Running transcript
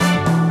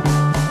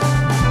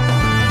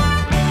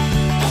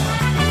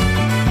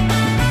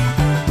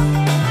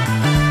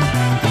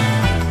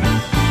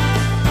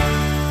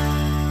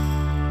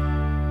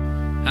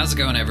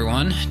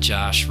everyone.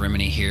 Josh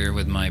Rimini here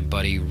with my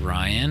buddy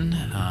Ryan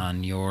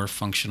on your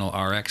Functional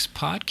RX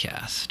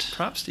podcast.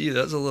 Props to you.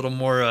 That was a little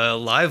more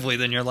lively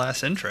than your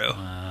last intro.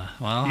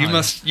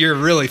 You're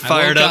really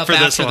fired up for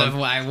this one.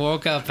 I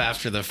woke up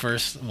after the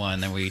first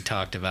one that we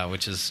talked about,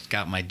 which has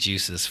got my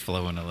juices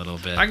flowing a little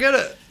bit.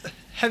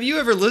 Have you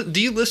ever,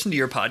 do you listen to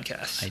your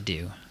podcast? I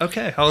do.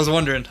 Okay. I was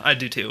wondering. I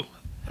do too.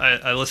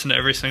 I listen to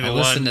every single one.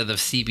 I listened to the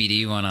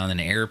CBD one on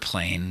an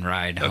airplane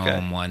ride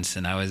home once,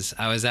 and I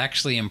was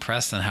actually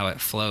impressed on how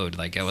it flowed.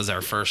 Like, it was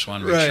our first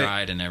one we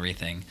tried and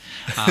everything.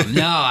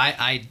 No,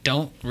 I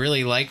don't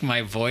really like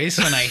my voice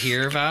when I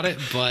hear about it,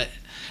 but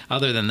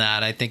other than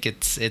that, I think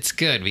it's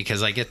good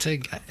because I get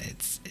to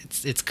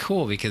it's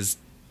cool because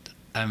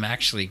I'm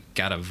actually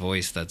got a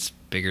voice that's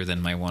bigger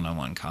than my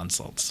one-on-one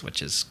consults,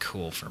 which is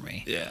cool for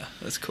me. Yeah,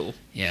 that's cool.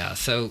 Yeah,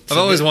 so I've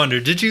always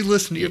wondered, did you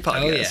listen to your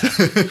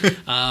podcast?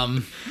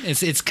 Oh, yeah.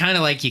 It's kind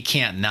of like you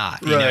can't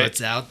not. You know,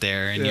 it's out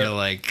there, and you're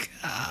like,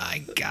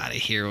 I gotta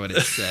hear what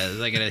it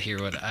says. I gotta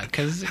hear what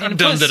because how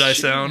dumb did I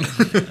sound?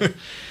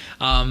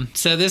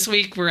 So this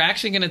week we're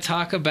actually going to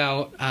talk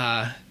about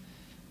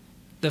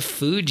the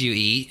food you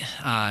eat,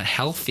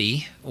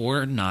 healthy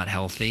or not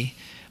healthy,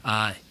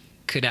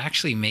 could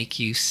actually make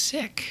you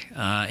sick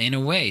in a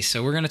way.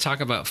 So we're going to talk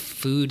about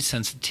food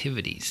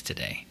sensitivities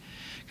today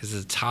because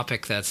it's a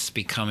topic that's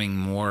becoming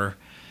more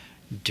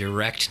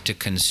direct to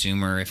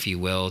consumer, if you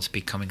will. It's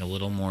becoming a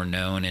little more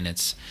known, and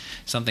it's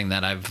something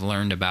that I've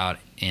learned about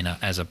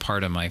as a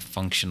part of my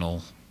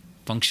functional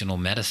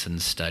medicine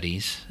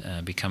studies.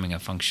 Becoming a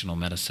functional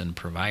medicine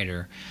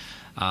provider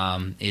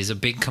is a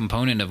big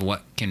component of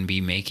what can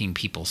be making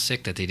people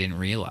sick that they didn't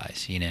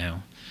realize, you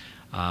know.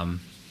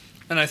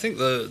 And I think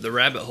the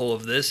rabbit hole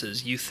of this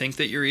is you think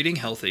that you're eating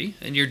healthy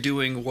and you're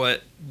doing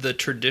what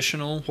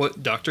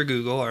what Dr.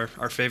 Google,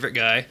 our favorite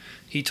guy,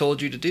 he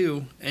told you to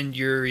do, and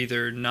you're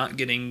either not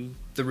getting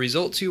the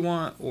results you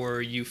want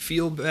or you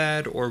feel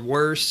bad or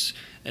worse,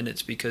 and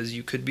it's because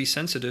you could be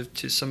sensitive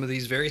to some of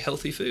these very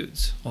healthy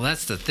foods. Well,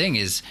 that's the thing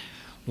is,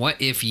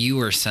 what if you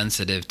were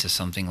sensitive to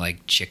something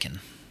like chicken?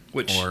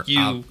 Which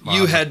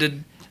you had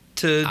to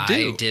do.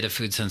 I did a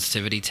food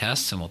sensitivity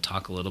test, and we'll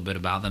talk a little bit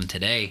about them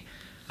today.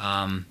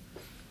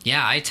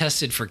 Yeah, I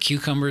tested for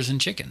cucumbers and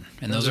chicken,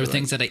 and those are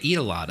things that I eat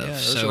a lot of. Yeah,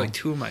 those are like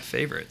two of my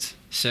favorites.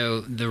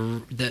 So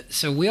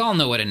so we all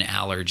know what an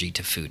allergy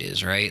to food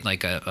is, right?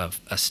 Like a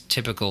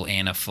typical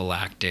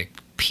anaphylactic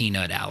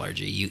peanut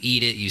allergy. You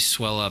eat it, you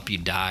swell up, you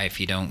die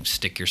if you don't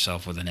stick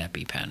yourself with an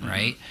EpiPen,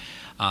 right?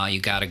 You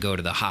got to go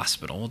to the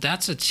hospital. Well,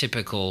 that's a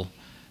typical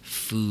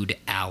food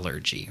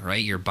allergy,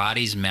 right? Your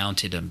body's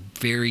mounted a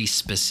very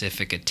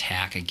specific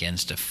attack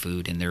against a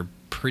food, and they're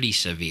pretty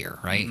severe,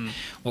 right?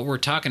 What we're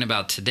talking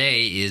about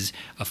today is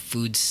a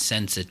food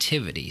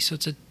sensitivity. So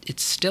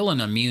it's still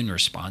an immune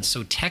response.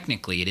 So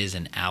technically it is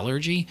an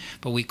allergy,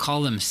 but we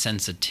call them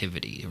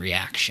sensitivity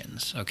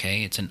reactions,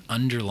 okay? It's an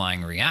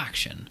underlying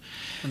reaction.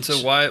 And so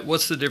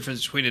what's the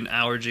difference between an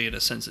allergy and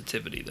a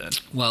sensitivity then?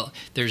 Well,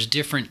 there's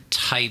different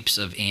types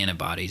of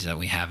antibodies that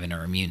we have in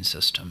our immune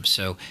system.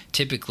 So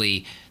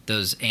typically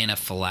those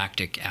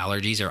anaphylactic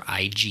allergies are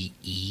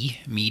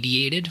IgE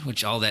mediated,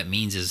 which all that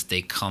means is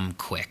they come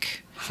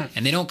quick.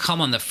 And they don't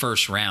come on the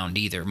first round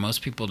either.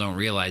 Most people don't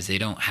realize they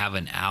don't have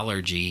an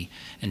allergy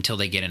until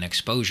they get an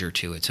exposure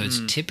to it. So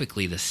it's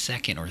typically the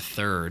second or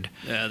third.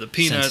 Yeah, the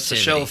peanuts, the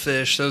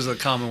shellfish, those are the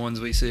common ones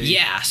we see.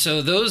 Yeah,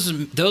 so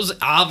those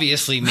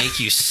obviously make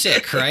you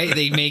sick, right?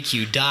 They make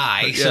you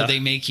die, so they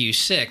make you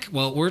sick.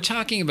 Well, we're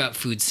talking about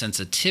food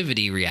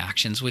sensitivity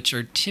reactions, which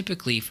are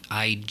typically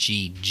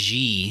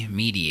IgG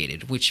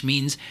mediated, which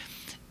means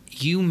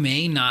you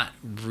may not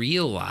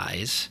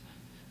realize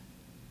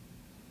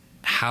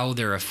how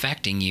they're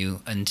affecting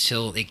you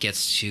until it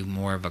gets to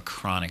more of a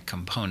chronic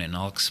component. And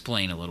I'll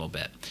explain a little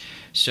bit.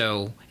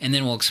 So, and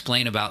then we'll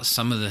explain about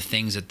some of the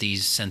things that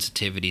these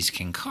sensitivities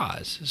can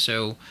cause.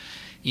 So,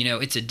 you know,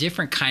 it's a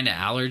different kind of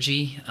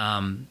allergy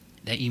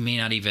that you may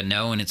not even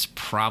know, and it's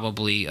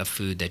probably a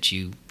food that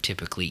you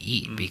typically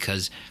eat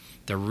because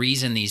the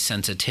reason these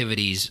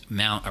sensitivities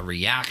mount a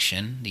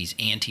reaction, these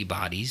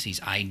antibodies, these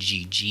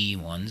IgG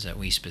ones that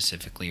we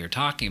specifically are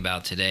talking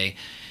about today,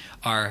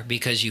 are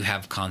because you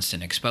have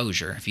constant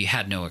exposure. If you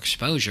had no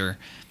exposure,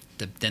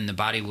 then the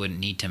body wouldn't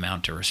need to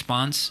mount a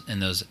response,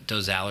 and those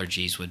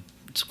allergies would,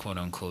 quote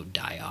unquote,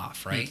 die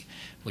off, right?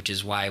 Which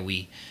is why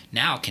we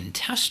now can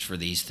test for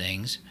these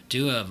things,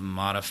 do a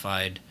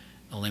modified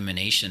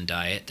elimination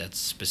diet that's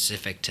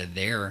specific to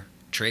their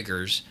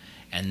triggers,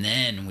 and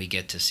then we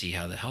get to see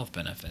how the health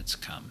benefits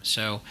come.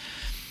 So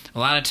a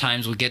lot of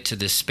times we get to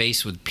this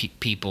space with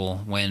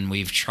people when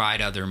we've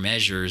tried other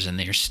measures and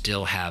they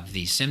still have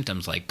these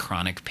symptoms like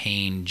chronic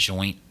pain,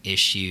 joint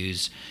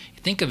issues.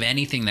 Think of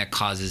anything that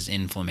causes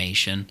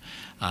inflammation,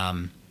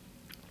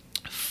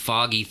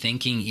 foggy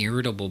thinking,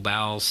 irritable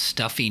bowels,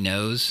 stuffy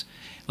nose.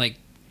 Like,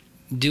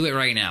 do it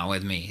right now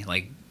with me.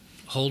 Like,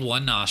 hold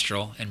one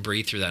nostril and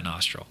breathe through that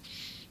nostril.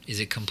 Is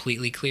it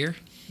completely clear?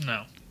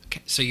 No.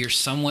 Okay. So you're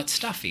somewhat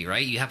stuffy,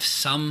 right? You have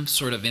some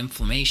sort of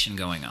inflammation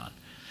going on.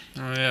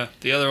 Oh, yeah.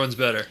 The other one's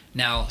better.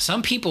 Now,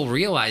 some people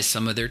realize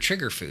some of their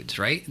trigger foods,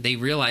 right? They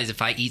realize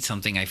if I eat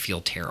something, I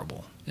feel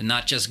terrible. And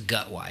not just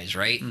gut-wise,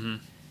 right? Mm-hmm.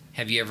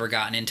 Have you ever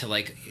gotten into,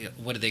 like,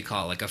 what do they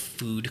call it? Like a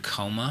food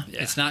coma?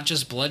 Yeah. It's not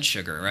just blood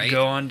sugar, right?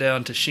 Go on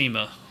down to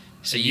Shima.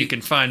 So you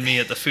can find me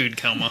at the food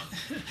coma.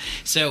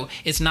 So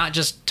it's not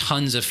just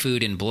tons of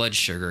food and blood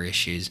sugar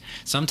issues.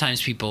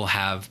 Sometimes people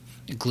have,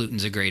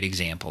 gluten's a great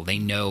example. They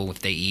know if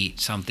they eat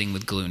something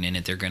with gluten in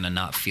it, they're going to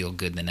not feel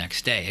good the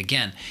next day.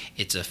 Again,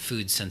 it's a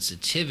food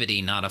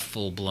sensitivity, not a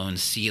full-blown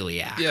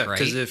celiac, yeah, right?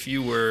 Because if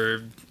you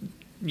were,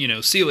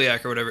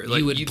 celiac or whatever,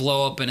 you would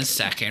blow up in a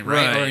second,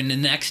 right? Or in the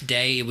next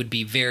day, it would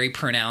be very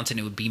pronounced and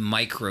it would be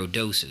micro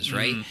doses,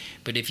 right?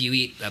 Mm-hmm. But if you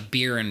eat a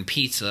beer and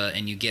pizza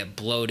and you get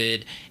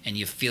bloated and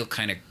you feel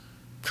kind of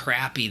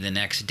crappy the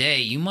next day,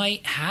 you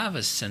might have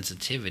a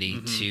sensitivity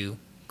to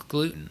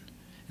gluten.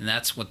 And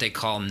that's what they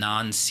call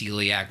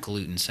non-celiac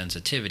gluten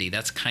sensitivity.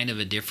 That's kind of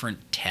a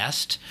different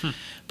test.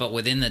 But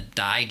within the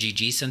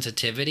IgG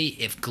sensitivity,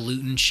 if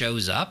gluten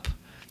shows up,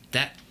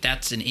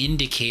 that's an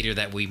indicator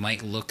that we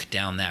might look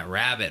down that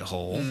rabbit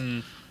hole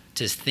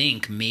to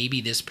think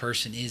maybe this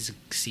person is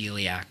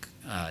celiac,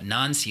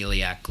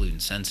 non-celiac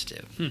gluten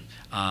sensitive.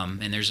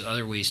 And there's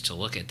other ways to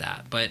look at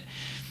that. But,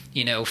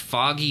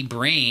 foggy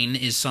brain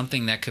is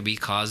something that could be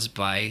caused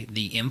by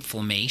the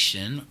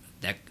inflammation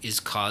that is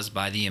caused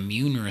by the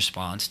immune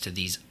response to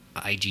these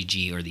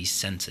IgG or these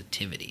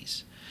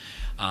sensitivities.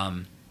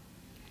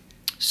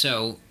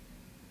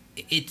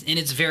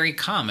 It's very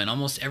common.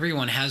 Almost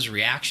everyone has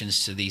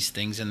reactions to these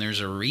things, and there's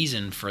a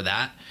reason for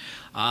that,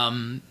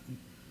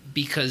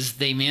 because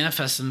they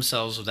manifest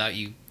themselves without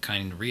you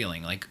kind of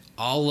realizing. Like,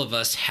 all of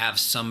us have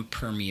some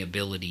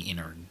permeability in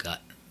our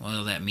gut.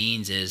 What that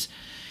means is,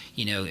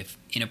 if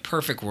in a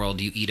perfect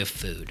world you eat a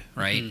food,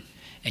 right? Mm-hmm.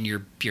 And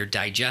your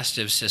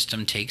digestive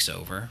system takes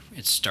over.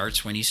 It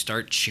starts when you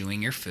start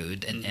chewing your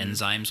food, and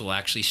enzymes will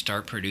actually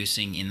start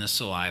producing in the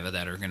saliva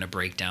that are going to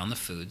break down the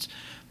foods.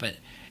 But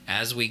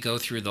as we go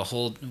through the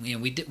whole,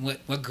 we did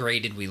what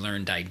grade did we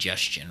learn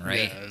digestion,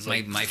 right?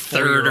 Yeah, my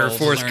third or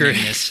fourth grade.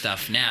 This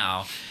stuff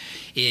now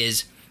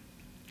is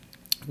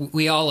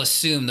we all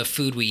assume the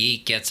food we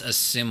eat gets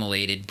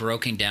assimilated,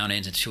 broken down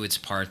into its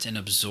parts, and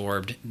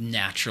absorbed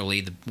naturally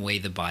the way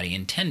the body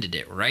intended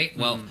it, right?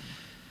 Well,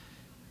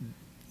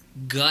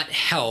 gut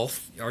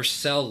health, our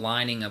cell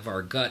lining of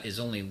our gut is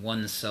only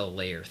one cell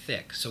layer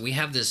thick. So we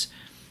have this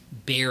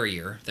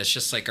barrier that's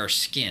just like our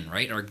skin,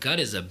 right? Our gut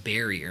is a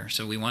barrier.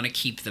 So we want to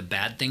keep the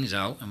bad things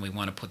out and we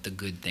want to put the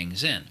good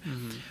things in.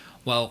 Mm-hmm.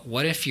 Well,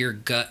 what if your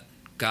gut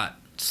got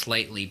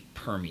slightly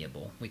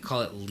permeable? We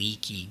call it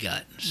leaky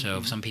gut.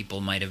 So some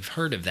people might have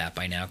heard of that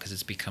by now because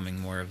it's becoming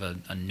more of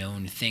a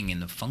known thing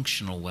in the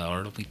functional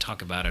world. We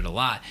talk about it a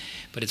lot,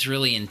 but it's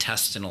really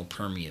intestinal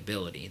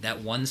permeability. That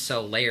one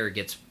cell layer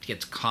gets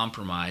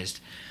compromised.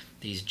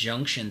 These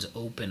junctions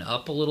open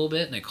up a little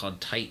bit, and they're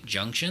called tight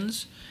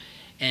junctions.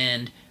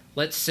 And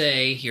let's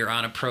say you're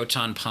on a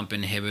proton pump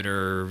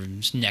inhibitor,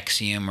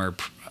 Nexium or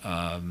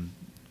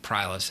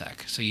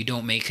Prilosec, so you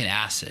don't make an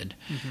acid.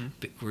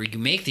 Where you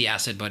make the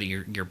acid, but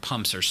your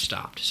pumps are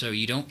stopped. So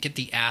you don't get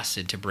the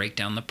acid to break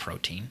down the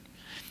protein.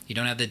 You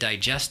don't have the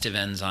digestive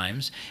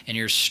enzymes, and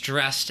you're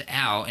stressed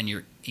out, and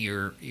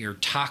your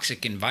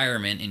toxic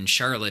environment in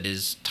Charlotte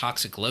is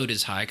toxic load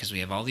is high because we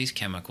have all these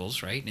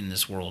chemicals, right, in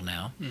this world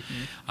now.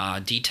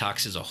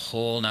 Detox is a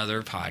whole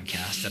nother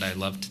podcast that I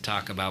love to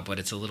talk about, but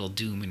it's a little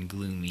doom and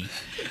gloomy.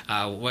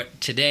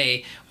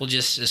 Today we'll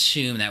just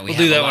assume that we'll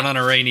do that one on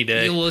a rainy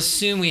day. We'll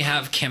assume we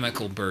have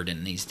chemical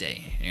burden these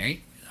days,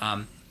 right?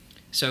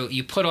 So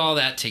you put all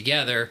that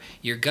together,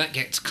 your gut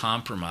gets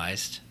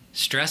compromised.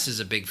 Stress is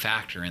a big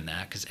factor in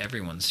that because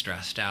everyone's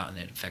stressed out and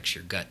it affects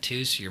your gut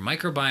too. So your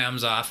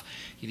microbiome's off,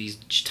 these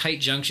tight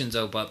junctions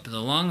open up. And the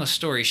long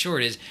story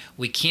short is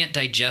we can't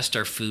digest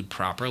our food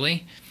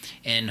properly,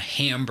 and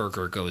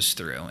hamburger goes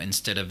through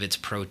instead of its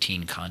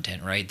protein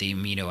content, right? The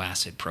amino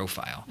acid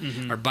profile.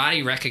 Our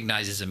body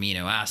recognizes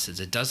amino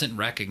acids. It doesn't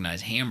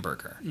recognize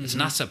hamburger. It's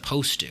not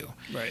supposed to.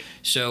 Right.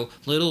 So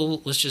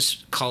let's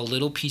just call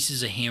little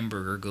pieces of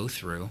hamburger go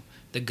through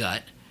the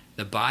gut.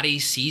 The body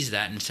sees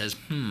that and says,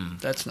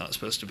 that's not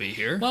supposed to be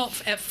here. Well,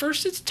 at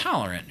first it's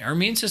tolerant. Our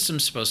immune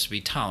system's supposed to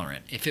be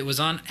tolerant. If it was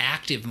on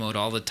active mode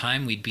all the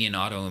time, we'd be in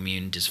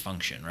autoimmune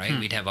dysfunction, right?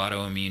 We'd have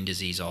autoimmune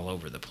disease all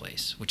over the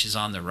place, which is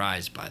on the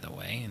rise, by the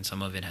way, and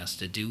some of it has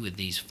to do with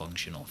these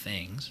functional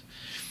things.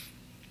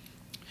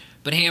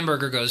 But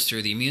hamburger goes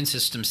through, the immune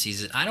system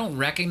sees it. I don't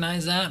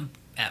recognize that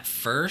at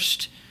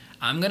first.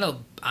 I'm gonna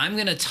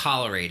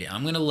tolerate it.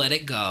 I'm gonna let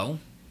it go.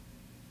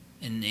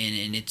 And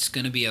it's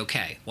going to be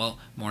okay. Well,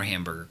 more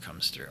hamburger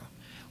comes through.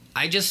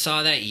 I just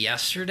saw that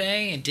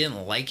yesterday and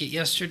didn't like it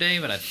yesterday,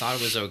 but I thought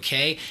it was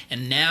okay.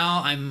 And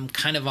now I'm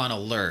kind of on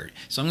alert.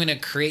 So I'm going to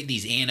create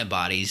these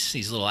antibodies,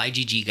 these little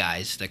IgG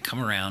guys that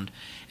come around,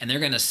 and they're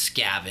going to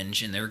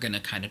scavenge, and they're going to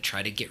kind of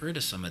try to get rid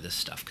of some of this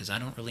stuff because I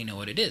don't really know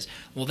what it is.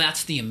 Well,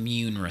 that's the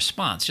immune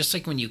response. Just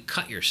like when you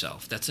cut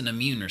yourself, that's an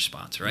immune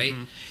response, right?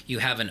 You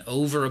have an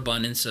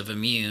overabundance of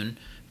immune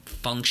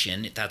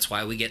function. That's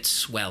why we get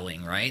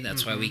swelling, right?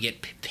 That's why we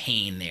get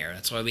pain there.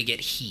 That's why we get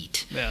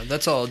heat. Yeah,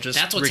 that's all just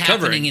That's what's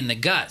recovering. happening in the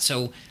gut.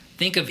 So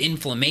think of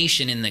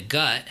inflammation in the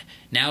gut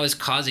now is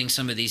causing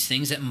some of these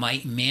things that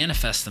might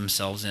manifest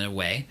themselves in a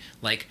way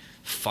like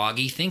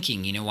foggy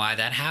thinking. You know why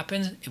that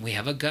happens? We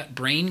have a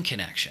gut-brain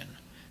connection.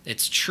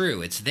 It's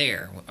true. It's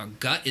there. Our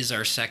gut is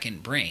our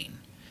second brain.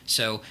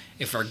 So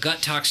if our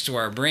gut talks to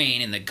our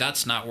brain and the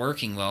gut's not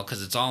working well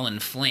because it's all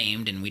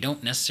inflamed and we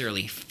don't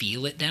necessarily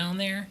feel it down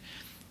there,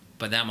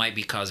 but that might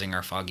be causing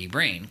our foggy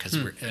brain because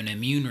an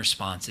immune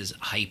response is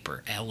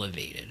hyper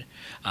elevated.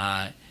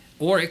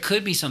 Or it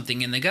could be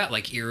something in the gut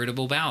like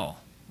irritable bowel.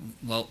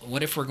 Well,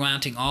 what if we're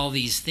mounting all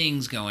these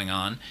things going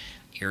on?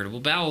 Irritable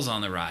bowel's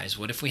on the rise.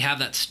 What if we have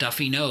that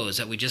stuffy nose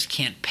that we just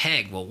can't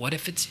peg? Well, what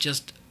if it's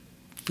just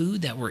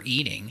food that we're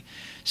eating?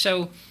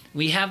 So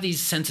we have these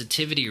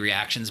sensitivity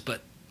reactions,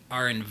 but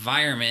our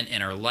environment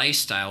and our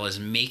lifestyle is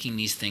making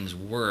these things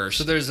worse.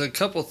 So there's a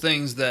couple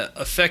things that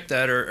affect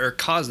that or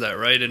cause that,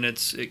 right? And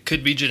it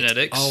could be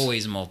genetics. It's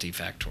always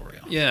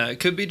multifactorial. Yeah, it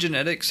could be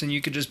genetics, and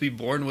you could just be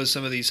born with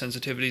some of these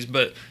sensitivities.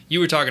 But you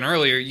were talking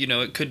earlier,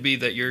 it could be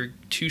that you're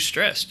too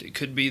stressed. It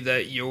could be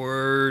that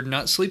you're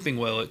not sleeping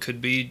well. It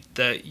could be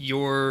that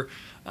you're,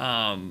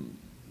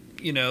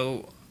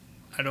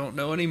 I don't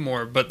know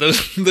anymore, but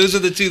those are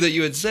the two that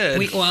you had said.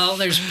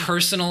 There's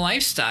personal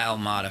lifestyle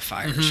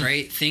modifiers,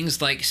 right?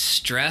 Things like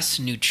stress,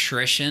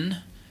 nutrition.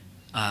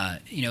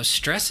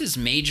 Stress is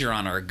major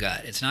on our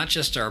gut. It's not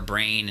just our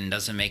brain and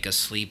doesn't make us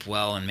sleep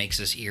well and makes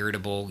us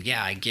irritable.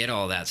 Yeah, I get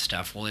all that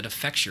stuff. Well, it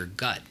affects your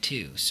gut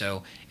too.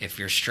 So if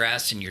you're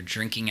stressed and you're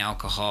drinking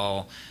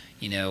alcohol,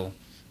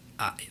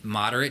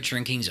 moderate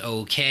drinking's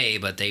okay,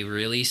 but they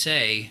really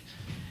say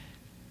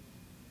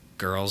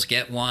girls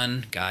get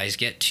 1, guys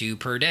get 2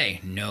 per day,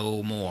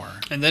 no more.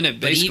 And then it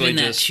basically but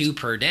even that 2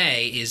 per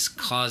day is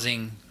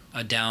causing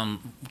a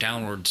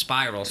downward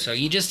spiral. So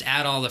you just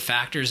add all the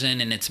factors in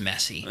and it's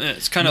messy.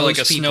 It's kind of like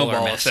a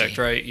snowball effect,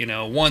 right?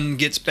 One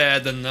gets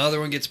bad, then the other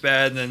one gets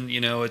bad, then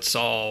it's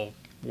all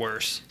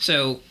worse.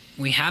 So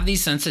we have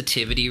these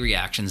sensitivity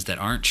reactions that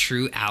aren't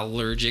true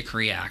allergic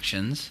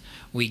reactions.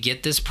 We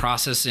get this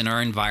process in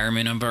our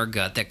environment of our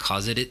gut that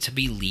causes it to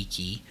be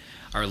leaky.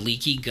 Our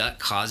leaky gut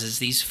causes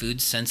these food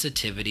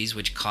sensitivities,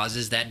 which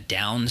causes that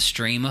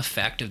downstream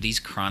effect of these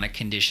chronic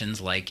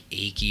conditions like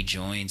achy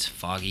joints,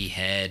 foggy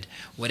head,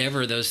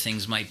 whatever those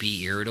things might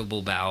be,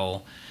 irritable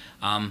bowel.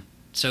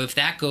 So if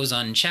that goes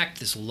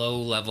unchecked, this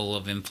low level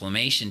of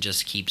inflammation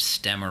just keeps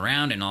stem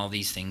around, and all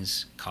these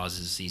things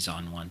causes these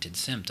unwanted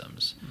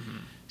symptoms. Mm-hmm.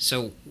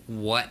 So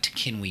what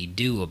can we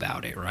do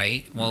about it,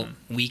 right? Well,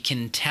 we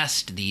can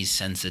test these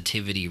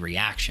sensitivity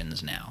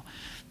reactions now.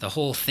 The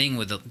whole thing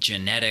with the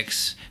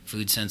genetics,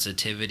 food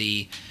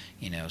sensitivity,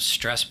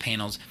 stress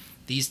panels,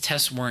 these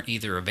tests weren't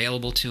either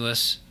available to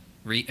us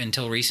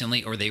until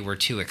recently, or they were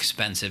too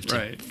expensive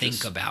to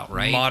think about,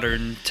 right?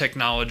 Modern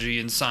technology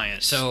and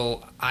science.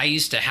 So I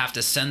used to have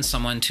to send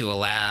someone to a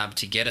lab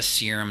to get a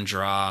serum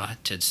draw,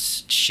 to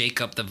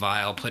shake up the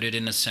vial, put it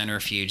in a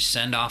centrifuge,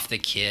 send off the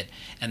kit,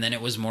 and then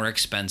it was more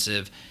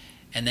expensive.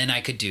 And then I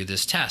could do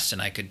this test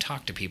and I could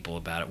talk to people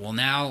about it. Well,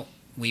 now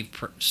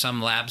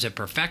some labs have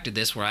perfected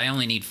this where I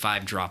only need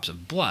 5 drops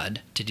of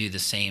blood to do the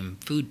same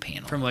food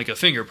panel. From like a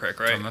finger prick,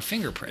 right? From a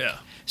finger prick. Yeah.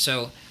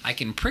 So I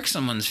can prick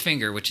someone's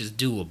finger, which is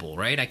doable,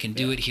 right? I can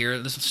do it here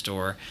at the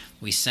store.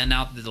 We send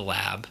out to the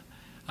lab.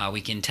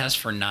 We can test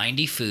for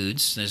 90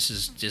 foods.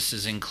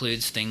 This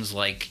includes things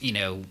like,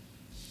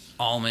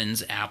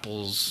 almonds,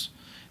 apples,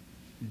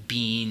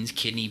 beans,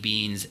 kidney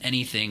beans,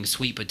 anything,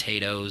 sweet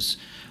potatoes,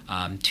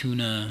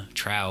 tuna,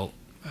 trout.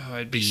 Oh,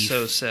 I'd be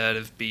so sad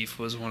if beef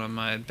was one of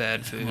my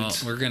bad foods.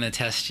 Well, we're going to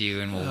test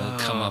you, and we'll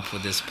come up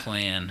with this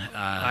plan.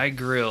 I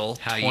grill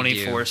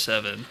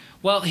 24/7.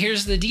 Well,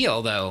 here's the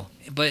deal, though.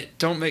 But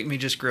don't make me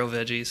just grill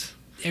veggies.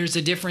 There's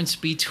a difference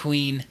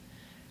between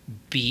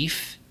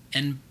beef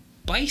and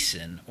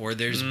bison, or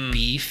there's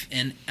beef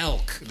and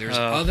elk. There's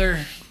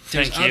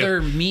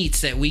other meats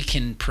that we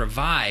can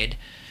provide.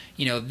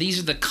 These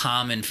are the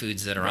common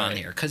foods that are on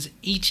here, because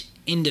each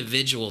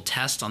individual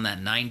test on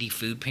that 90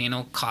 food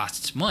panel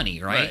costs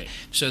money, right?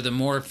 So the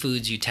more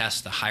foods you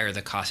test, the higher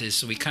the cost is.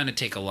 So we kind of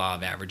take a law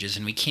of averages,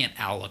 and we can't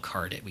a la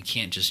carte it. We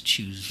can't just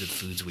choose the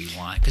foods we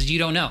want, because you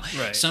don't know.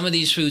 Some of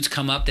these foods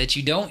come up that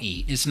you don't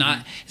eat. It's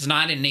not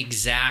an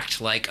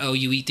exact like, oh,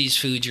 you eat these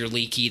foods, you're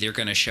leaky, they're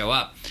going to show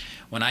up.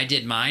 When I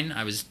did mine,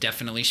 I was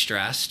definitely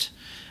stressed.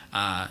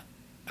 I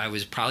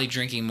was probably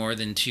drinking more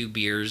than 2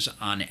 beers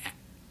on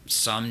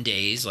some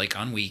days, like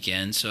on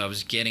weekends, so I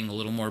was getting a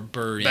little more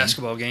burden.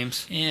 Basketball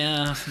games?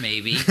 Yeah,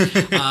 maybe.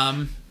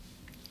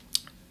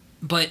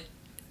 But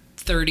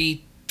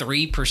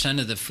 33%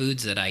 of the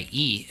foods that I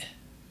eat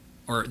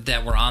or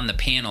that were on the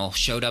panel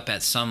showed up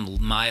at some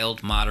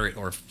mild, moderate,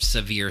 or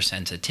severe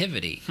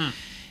sensitivity.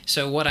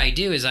 So what I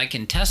do is I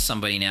can test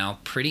somebody now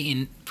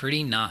pretty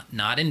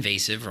not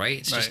invasive, right?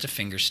 It's just a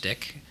finger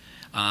stick.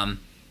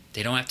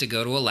 They don't have to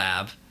go to a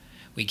lab.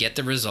 we get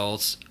the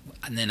results,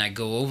 and then I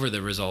go over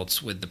the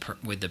results with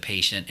the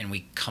patient, and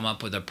we come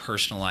up with a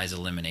personalized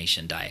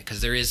elimination diet, because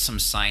there is some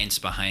science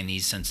behind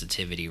these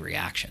sensitivity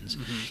reactions.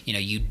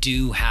 You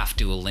do have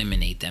to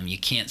eliminate them. You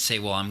can't say,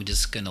 well, I'm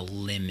just going to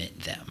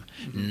limit them.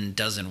 And it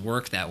doesn't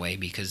work that way,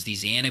 because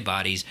these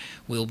antibodies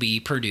will be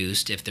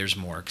produced if there's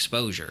more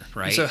exposure,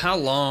 right? So how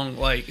long,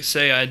 like,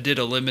 say I did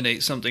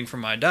eliminate something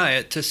from my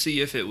diet to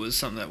see if it was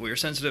something that we were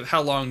sensitive,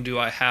 how long do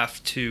I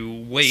have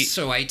to wait?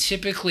 So I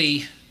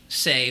typically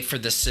say for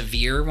the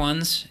severe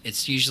ones,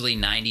 it's usually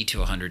 90 to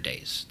 100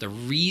 days. The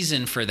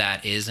reason for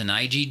that is an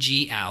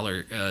IgG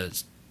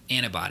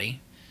antibody,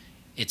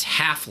 its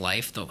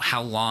half-life,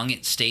 how long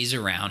it stays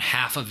around,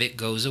 half of it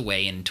goes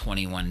away in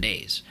 21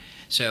 days.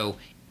 So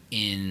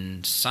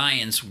in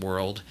science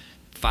world,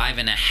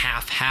 5.5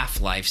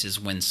 half-lives is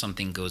when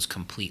something goes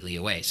completely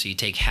away. So you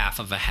take half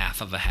of a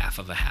half of a half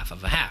of a half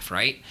of a half,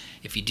 right?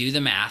 If you do the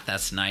math,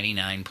 that's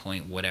 99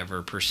 point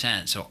whatever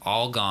 %. So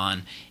all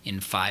gone in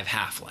 5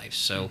 half-lives.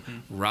 So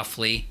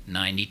roughly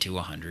 90 to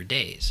 100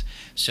 days.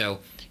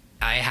 So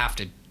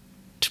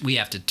we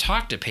have to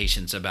talk to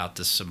patients about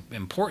the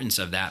importance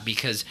of that,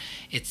 because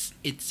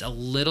it's a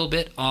little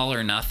bit all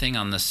or nothing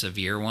on the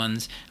severe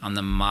ones. On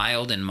the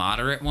mild and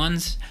moderate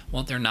ones,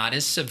 well, they're not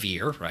as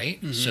severe, right?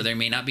 So they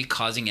may not be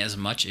causing as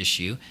much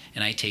issue,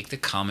 and I take the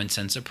common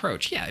sense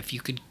approach. Yeah, if you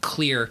could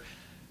clear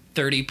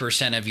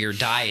 30% of your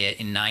diet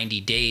in 90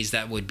 days,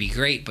 that would be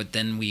great, but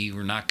then we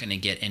were not going to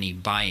get any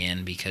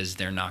buy-in, because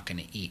they're not going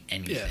to eat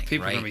anything. Yeah, people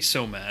right? are going to be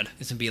so mad.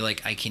 It's going to be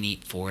like, I can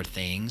eat 4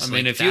 things. I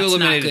mean, if you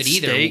eliminated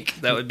steak,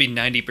 that would be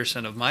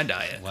 90% of my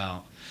diet.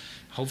 Well,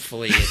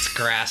 hopefully it's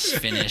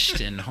grass-finished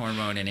and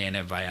hormone and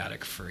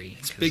antibiotic-free.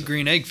 It's big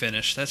green egg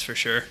finish, that's for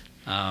sure.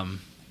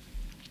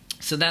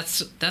 So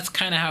that's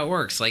kind of how it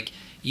works. Like,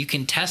 you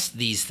can test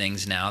these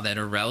things now that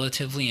are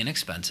relatively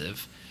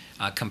inexpensive,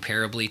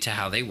 comparably to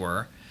how they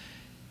were.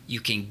 You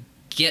can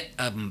get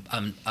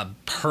a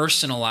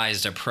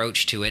personalized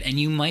approach to it, and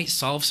you might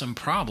solve some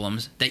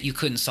problems that you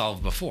couldn't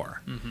solve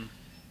before.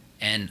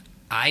 And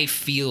I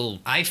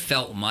felt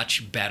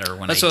much better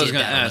when That's I what did I was that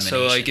going to ask.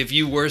 elimination. So, like, if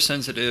you were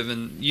sensitive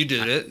and you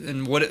did it,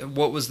 and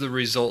what was the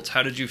results?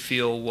 How did you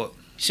feel?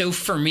 So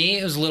for me,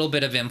 it was a little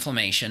bit of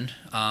inflammation,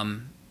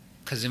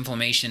 because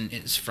inflammation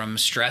is from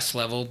stress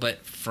level, but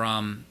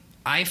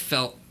I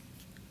felt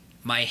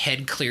my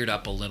head cleared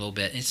up a little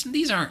bit.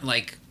 These aren't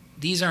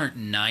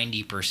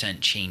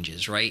 90%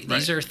 changes, right?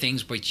 These are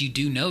things but you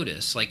do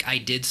notice. Like, I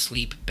did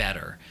sleep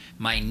better.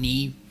 My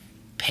knee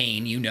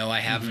pain, I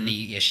have a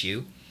knee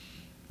issue.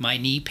 My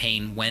knee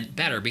pain went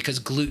better because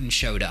gluten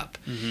showed up.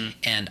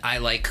 And I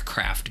like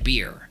craft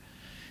beer.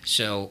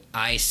 So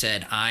I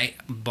said,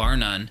 bar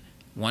none,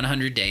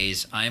 100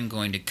 days, I'm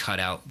going to cut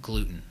out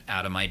gluten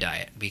out of my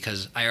diet,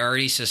 because I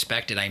already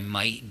suspected I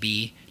might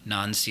be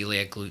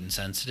non-celiac gluten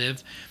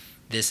sensitive.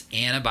 This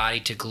antibody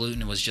to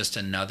gluten was just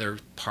another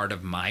part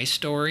of my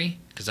story,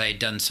 because I had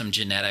done some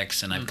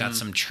genetics, and I've got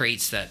some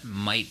traits that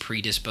might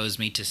predispose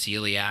me to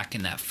celiac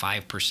in that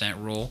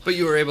 5% rule. But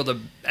you were able to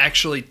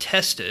actually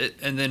test it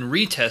and then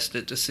retest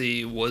it to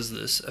see, was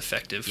this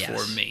effective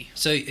for me?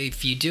 So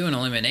if you do an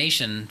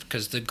elimination,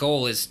 because the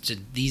goal is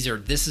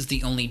this is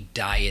the only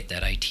diet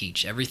that I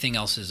teach. Everything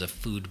else is a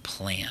food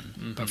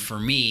plan. But for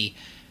me,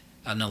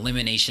 an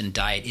elimination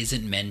diet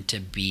isn't meant to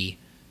be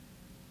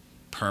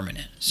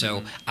permanent.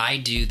 So I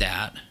do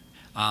that.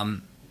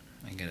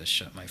 I gotta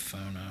shut my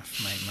phone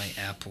off, my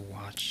Apple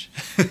Watch.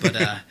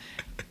 But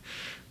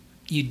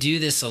you do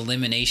this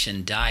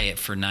elimination diet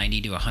for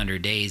 90 to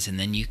 100 days, and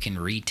then you can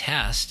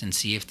retest and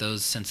see if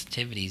those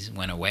sensitivities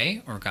went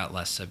away or got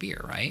less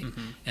severe, right?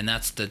 And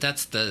that's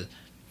the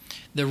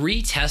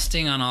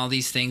retesting on all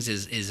these things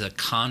is a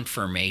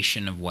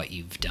confirmation of what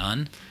you've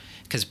done,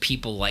 because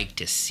people like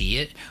to see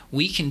it.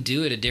 We can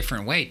do it a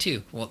different way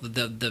too. Well,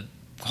 the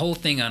whole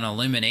thing on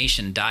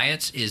elimination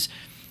diets is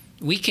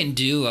we can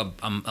do a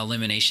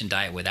elimination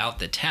diet without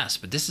the test,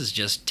 but this is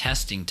just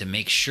testing to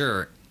make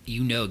sure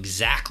you know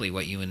exactly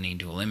what you would need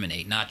to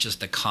eliminate, not just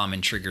the common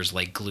triggers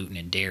like gluten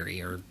and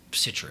dairy or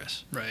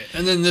citrus. Right.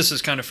 And then this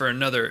is kind of for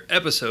another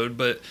episode,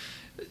 but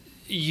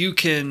you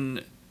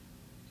can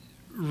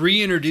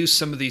reintroduce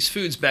some of these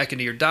foods back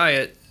into your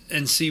diet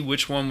and see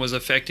which one was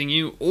affecting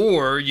you,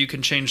 or you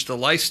can change the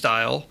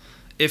lifestyle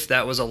if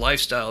that was a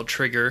lifestyle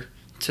trigger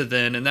to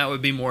then, and that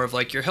would be more of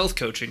like your health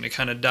coaching to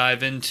kind of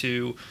dive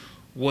into,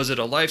 was it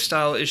a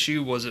lifestyle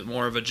issue? Was it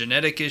more of a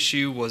genetic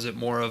issue? Was it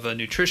more of a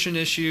nutrition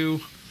issue?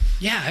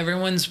 Yeah,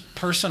 everyone's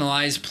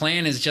personalized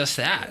plan is just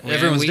that.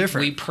 Everyone's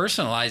different. We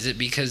personalize it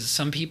because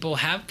some people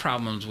have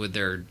problems with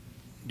their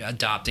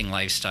adopting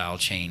lifestyle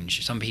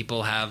change. Some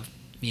people have,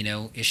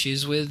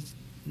 issues with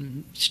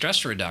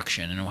stress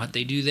reduction and what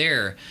they do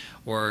there.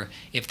 Or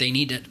if they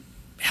need to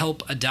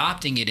help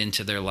adopting it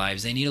into their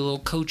lives, they need a little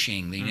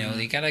coaching.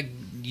 They got to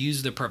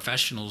use the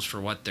professionals for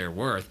what they're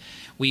worth.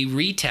 We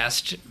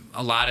retest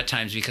a lot of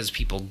times because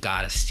people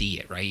got to see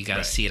it, right? You got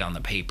to see it on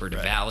the paper to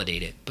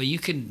validate it. But you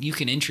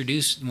can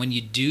introduce, when you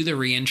do the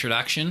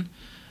reintroduction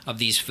of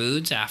these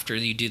foods after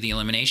you do the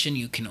elimination,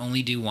 you can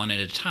only do one at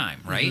a time,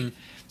 right?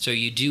 So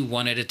you do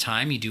one at a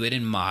time. You do it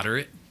in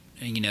moderate,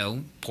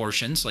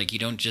 portions. Like you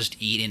don't just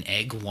eat an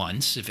egg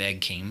once if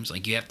egg came.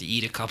 Like you have to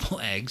eat a couple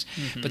eggs.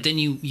 But then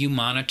you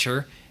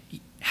monitor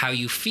how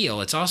you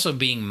feel. It's also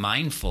being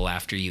mindful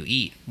after you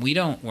eat.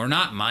 We're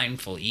not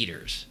mindful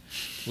eaters.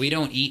 We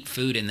don't eat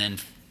food and then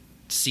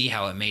see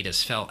how it made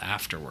us feel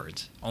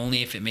afterwards.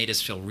 Only if it made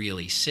us feel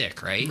really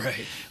sick, right?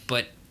 Right.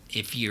 But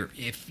if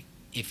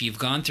you've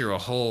gone through a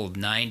whole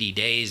 90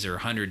 days or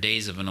 100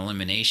 days of an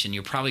elimination,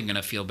 you're probably going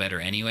to feel better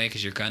anyway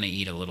because you're going to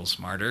eat a little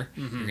smarter.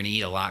 You're going to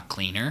eat a lot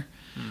cleaner.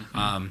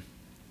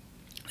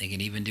 They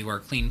can even do our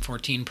Clean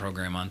 14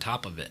 program on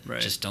top of it.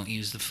 Right. Just don't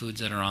use the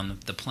foods that are on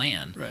the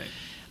plan.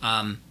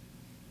 Right.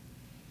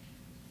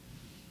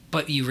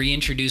 But you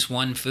reintroduce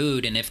one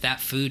food, and if that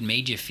food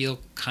made you feel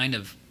kind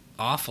of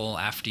awful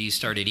after you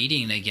started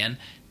eating it again,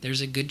 there's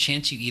a good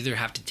chance you either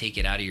have to take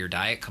it out of your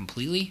diet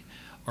completely,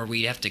 or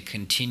we have to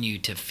continue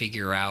to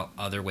figure out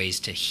other ways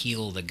to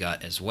heal the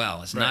gut as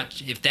well. It's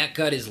not, if that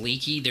gut is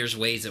leaky, there's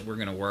ways that we're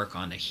going to work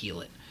on to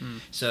heal it.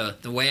 So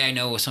the way I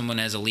know someone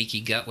has a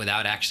leaky gut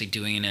without actually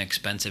doing an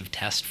expensive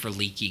test for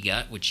leaky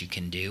gut, which you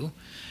can do,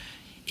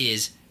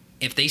 is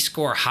if they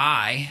score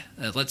high,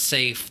 let's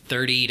say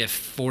 30 to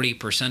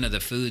 40% of the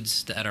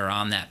foods that are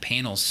on that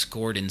panel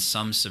scored in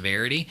some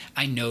severity,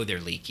 I know they're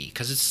leaky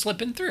because it's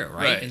slipping through,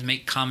 right? It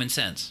makes common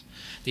sense.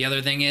 The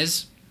other thing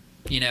is,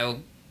 you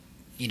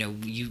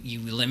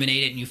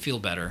eliminate it and you feel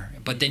better,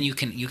 but then you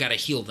got to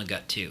heal the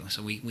gut too.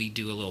 So we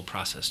do a little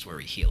process where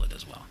we heal it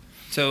as well.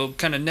 So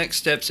kind of next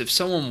steps, if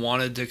someone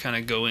wanted to kind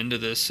of go into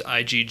this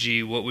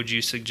IgG, what would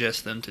you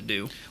suggest them to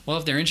do? Well,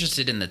 if they're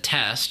interested in the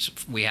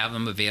test, we have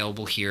them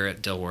available here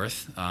at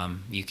Dilworth.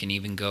 You can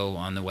even go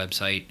on the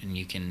website and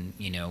you can,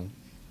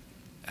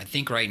 I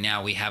think right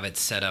now we have it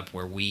set up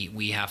where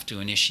we have to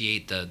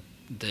initiate the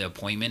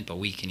appointment, but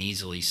we can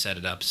easily set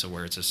it up so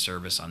where it's a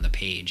service on the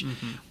page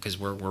because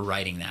we're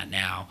writing that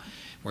now,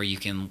 where you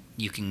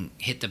can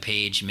hit the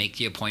page, make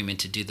the appointment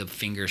to do the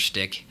finger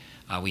stick.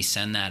 We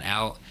send that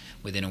out.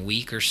 Within a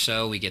week or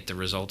so, we get the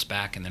results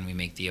back, and then we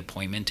make the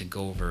appointment to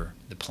go over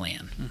the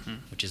plan,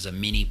 which is a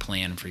mini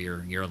plan for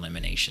your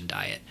elimination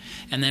diet.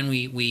 And then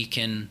we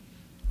can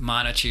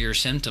monitor your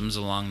symptoms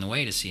along the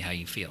way to see how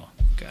you feel.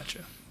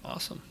 Gotcha.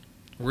 Awesome.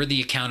 We're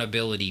the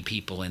accountability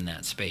people in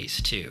that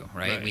space too,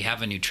 right? We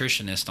have a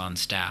nutritionist on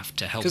staff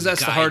to help guide somebody.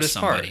 Because that's the hardest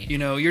part.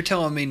 You're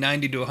telling me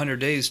 90 to 100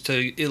 days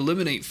to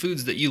eliminate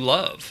foods that you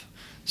love.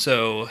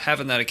 So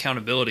having that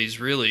accountability is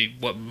really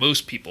what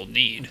most people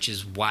need. Which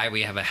is why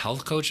we have a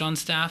health coach on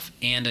staff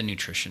and a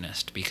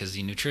nutritionist, because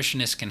the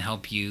nutritionist can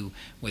help you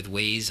with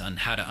ways on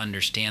how to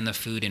understand the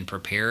food and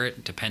prepare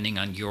it depending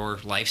on your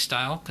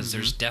lifestyle, because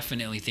there's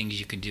definitely things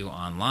you can do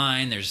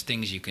online. There's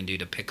things you can do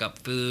to pick up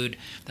food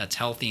that's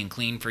healthy and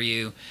clean for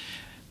you.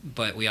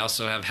 But we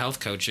also have health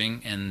coaching,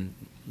 and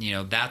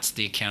that's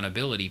the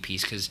accountability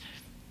piece, because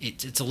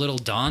it's a little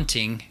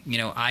daunting.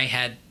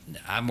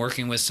 I'm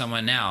working with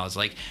someone now. It's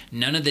like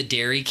none of the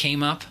dairy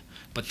came up,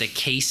 but the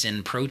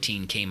casein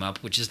protein came up,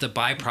 which is the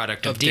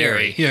byproduct of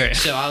dairy. Yeah.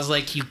 So I was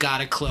like, you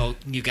gotta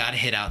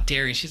hit out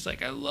dairy. And she's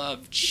like, I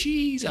love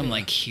cheese. I'm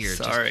like, here,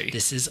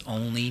 this is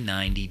only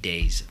 90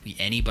 days.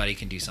 Anybody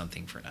can do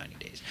something for 90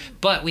 days.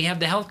 But we have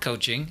the health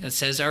coaching that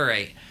says, all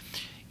right,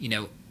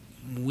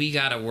 we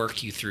got to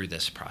work you through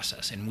this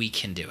process, and we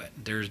can do it.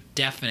 There's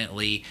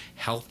definitely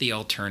healthy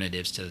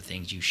alternatives to the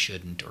things you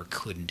shouldn't or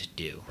couldn't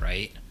do,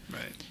 right?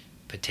 Right.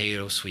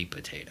 Potato, sweet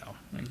potato,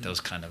 like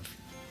those kind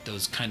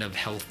of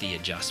healthy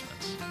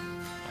adjustments.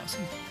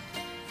 Awesome.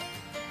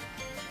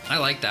 I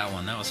like that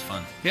one. That was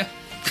fun. Yeah.